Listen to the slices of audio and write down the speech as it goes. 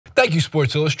Thank you,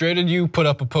 Sports Illustrated. You put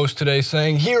up a post today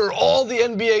saying, here are all the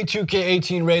NBA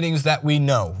 2K18 ratings that we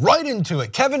know. Right into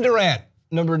it. Kevin Durant,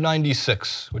 number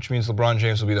 96, which means LeBron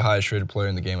James will be the highest rated player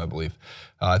in the game, I believe.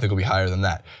 I think it'll be higher than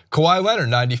that. Kawhi Leonard,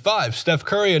 95. Steph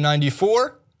Curry, a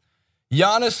 94.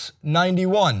 Giannis,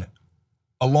 91.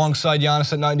 Alongside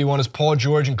Giannis at 91 is Paul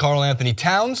George and Karl Anthony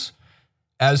Towns.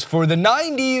 As for the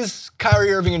 90s,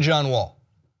 Kyrie Irving and John Wall.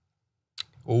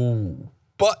 Ooh,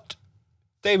 but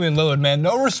Damian Lillard, man,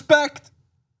 no respect.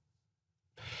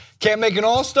 Can't make an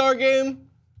all-star game.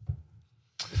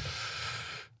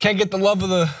 Can't get the love of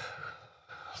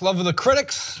the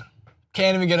critics.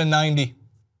 Can't even get a 90.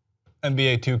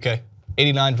 NBA 2K.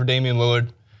 89 for Damian Lillard.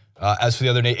 As for the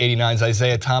other 89s,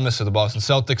 Isaiah Thomas of the Boston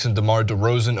Celtics and DerMarr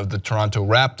DeRozan of the Toronto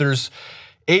Raptors.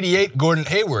 88, Gordon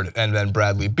Hayward and then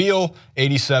Bradley Beal.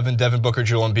 87, Devin Booker,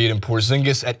 Joel Embiid, and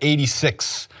Porzingis at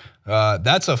 86.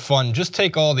 That's a fun, just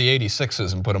take all the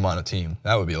 86s and put them on a team.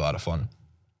 That would be a lot of fun.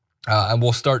 And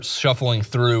we'll start shuffling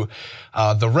through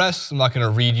the rest. I'm not gonna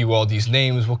read you all these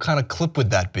names. What kind of clip would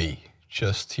that be?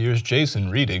 Just here's Jason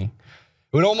reading.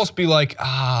 It would almost be like,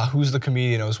 who's the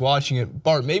comedian? I was watching it.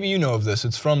 Bart, maybe you know of this.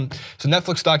 It's a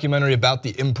Netflix documentary about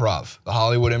the improv, the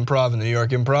Hollywood improv and the New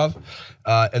York improv.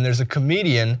 And there's a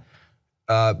comedian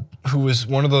who was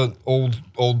one of the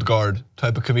old guard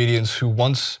type of comedians who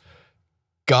once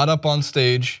got up on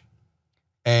stage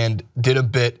and did a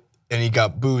bit, and he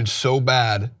got booed so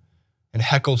bad and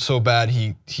heckled so bad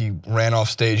he ran off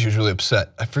stage. He was really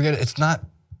upset. I forget it. It's not.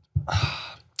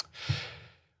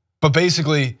 But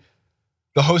basically,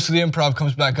 the host of the improv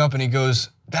comes back up and he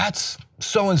goes, "That's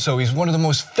so and so. He's one of the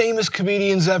most famous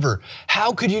comedians ever.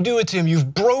 How could you do it to him?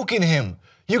 You've broken him.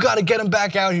 You got to get him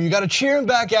back out here. You got to cheer him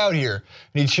back out here."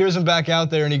 And he cheers him back out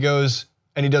there, and he goes.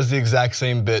 And he does the exact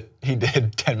same bit he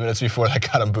did 10 minutes before that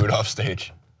got him booed off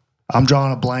stage. I'm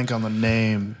drawing a blank on the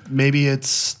name. Maybe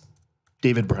it's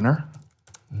David Brenner.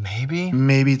 Maybe?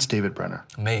 Maybe it's David Brenner.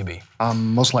 Maybe.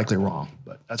 I'm most likely wrong,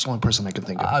 but that's the only person I can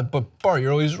think of. But Bart,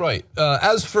 you're always right.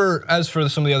 As for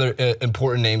some of the other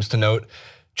important names to note,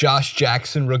 Josh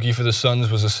Jackson, rookie for the Suns,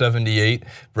 was a 78.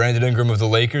 Brandon Ingram of the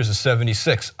Lakers, a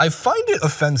 76. I find it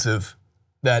offensive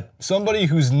that somebody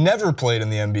who's never played in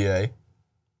the NBA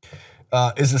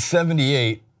is a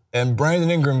 78, and Brandon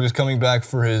Ingram, who's coming back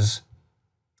for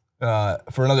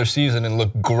another season and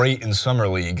looked great in summer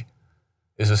league,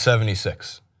 is a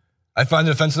 76. I find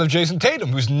it offensive that Jason Tatum,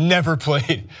 who's never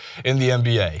played in the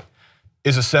NBA,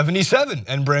 is a 77,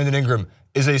 and Brandon Ingram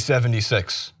is a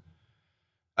 76.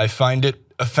 I find it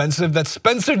offensive that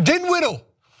Spencer Dinwiddie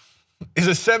is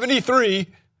a 73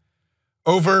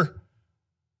 over.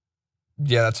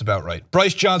 Yeah, that's about right.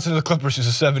 Bryce Johnson of the Clippers is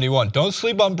a 71. Don't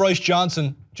sleep on Bryce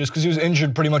Johnson just because he was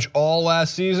injured pretty much all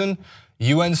last season.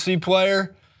 UNC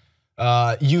player,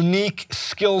 unique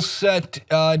skill set,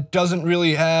 doesn't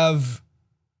really have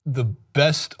the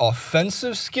best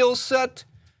offensive skill set,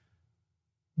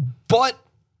 but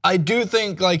I do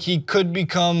think like he could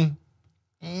become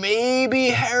maybe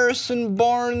Harrison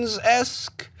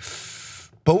Barnes-esque.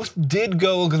 Both did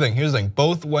go, look at the thing, here's the thing,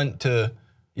 both went to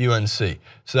UNC,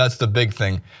 so that's the big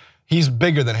thing. He's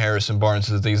bigger than Harrison Barnes.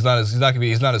 He's not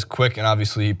as quick, and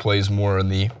obviously he plays more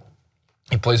of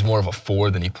a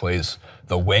 4 than he plays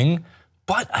the wing.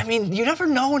 But I mean, you never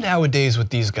know nowadays with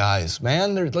these guys,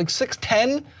 man. They're like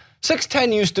 6'10".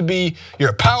 6'10" used to be you're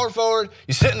a power forward,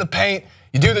 you sit in the paint,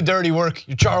 you do the dirty work,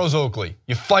 you're Charles Oakley,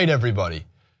 you fight everybody.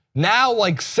 Now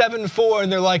like 7'4", and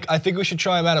they're like, I think we should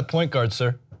try him out at point guard,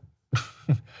 sir.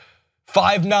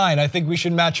 5'9", I think we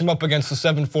should match him up against the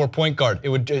 7'4" point guard.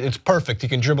 It's perfect. He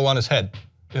can dribble on his head.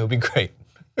 It'll be great.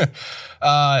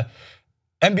 NBA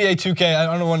 2K, I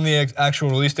don't know when the actual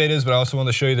release date is, but I also wanted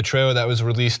to show you the trailer that was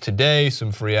released today.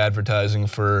 Some free advertising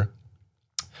for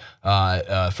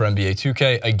NBA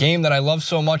 2K, a game that I love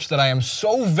so much that I am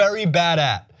so very bad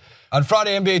at. On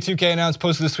Friday, NBA 2K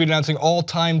posted this tweet announcing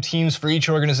all-time teams for each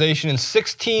organization and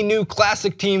 16 new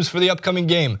classic teams for the upcoming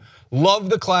game. Love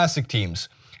the classic teams.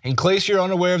 In case you're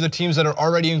unaware of the teams that are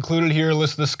already included here, a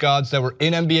list of the squads that were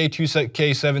in NBA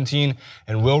 2K17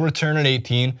 and will return in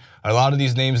 18 are a lot of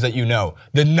these names that you know.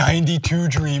 The 92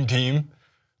 Dream Team,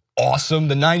 awesome.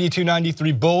 The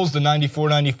 92-93 Bulls, the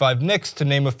 94-95 Knicks, to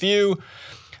name a few.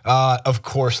 Of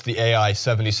course, the AI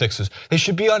 76ers. They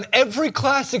should be on every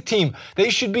classic team.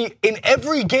 They should be in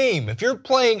every game. If you're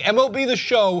playing MLB The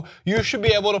Show, you should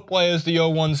be able to play as the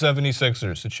 01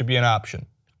 76ers. It should be an option.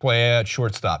 Play at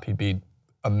shortstop. He'd be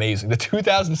amazing. The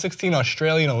 2016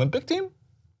 Australian Olympic team?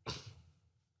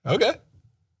 Okay.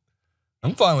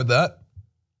 I'm fine with that.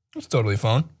 It's totally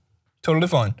fine. Totally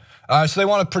fine. So they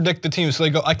want to predict the teams. So they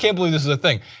go, I can't believe this is a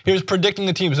thing. Here's predicting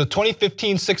the teams. The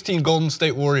 2015-16 Golden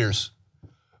State Warriors.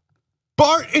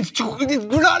 Bart,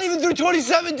 we're not even through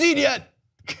 2017 yet.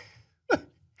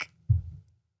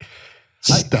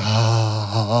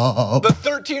 Stop. The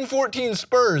 13-14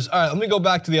 Spurs. All right, let me go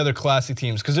back to the other classic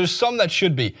teams because there's some that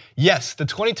should be. Yes, the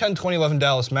 2010-2011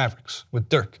 Dallas Mavericks with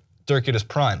Dirk at his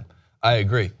prime. I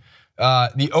agree.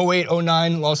 The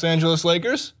 08-09 Los Angeles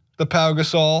Lakers, the Pau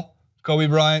Gasol, Kobe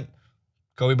Bryant,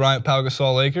 Pau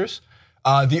Gasol Lakers.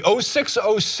 The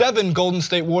 06-07 Golden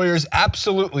State Warriors,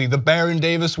 absolutely. The Baron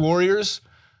Davis Warriors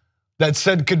that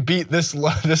said could beat this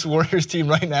Warriors team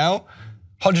right now,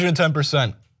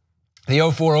 110%. The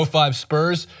 04-05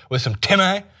 Spurs with some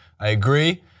Timmy, I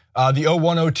agree. The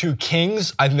 01-02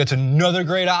 Kings, I think that's another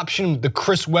great option. The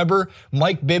Chris Webber,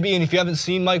 Mike Bibby, and if you haven't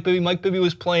seen Mike Bibby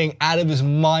was playing out of his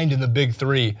mind in the Big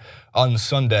Three on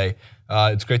Sunday.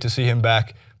 It's great to see him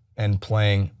back and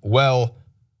playing well.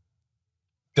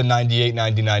 The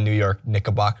 98-99 New York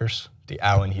Knickerbockers, the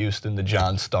Allen Houston, the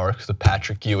John Starks, the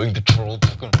Patrick Ewing, the Troll.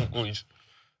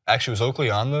 Actually, was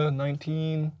Oakley on the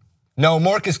 19? No,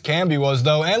 Marcus Camby was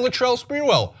though, and Latrell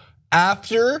Sprewell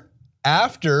after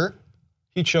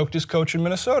he choked his coach in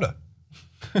Minnesota.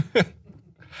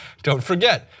 Don't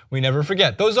forget, we never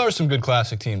forget. Those are some good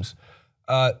classic teams.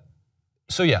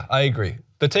 So yeah, I agree.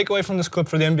 The takeaway from this clip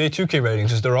for the NBA 2K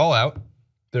ratings is they're all out.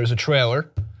 There's a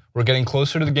trailer. We're getting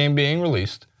closer to the game being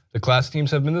released. The classic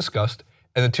teams have been discussed,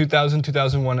 and the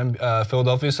 2000-2001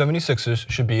 Philadelphia 76ers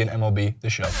should be in MLB The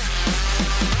Show.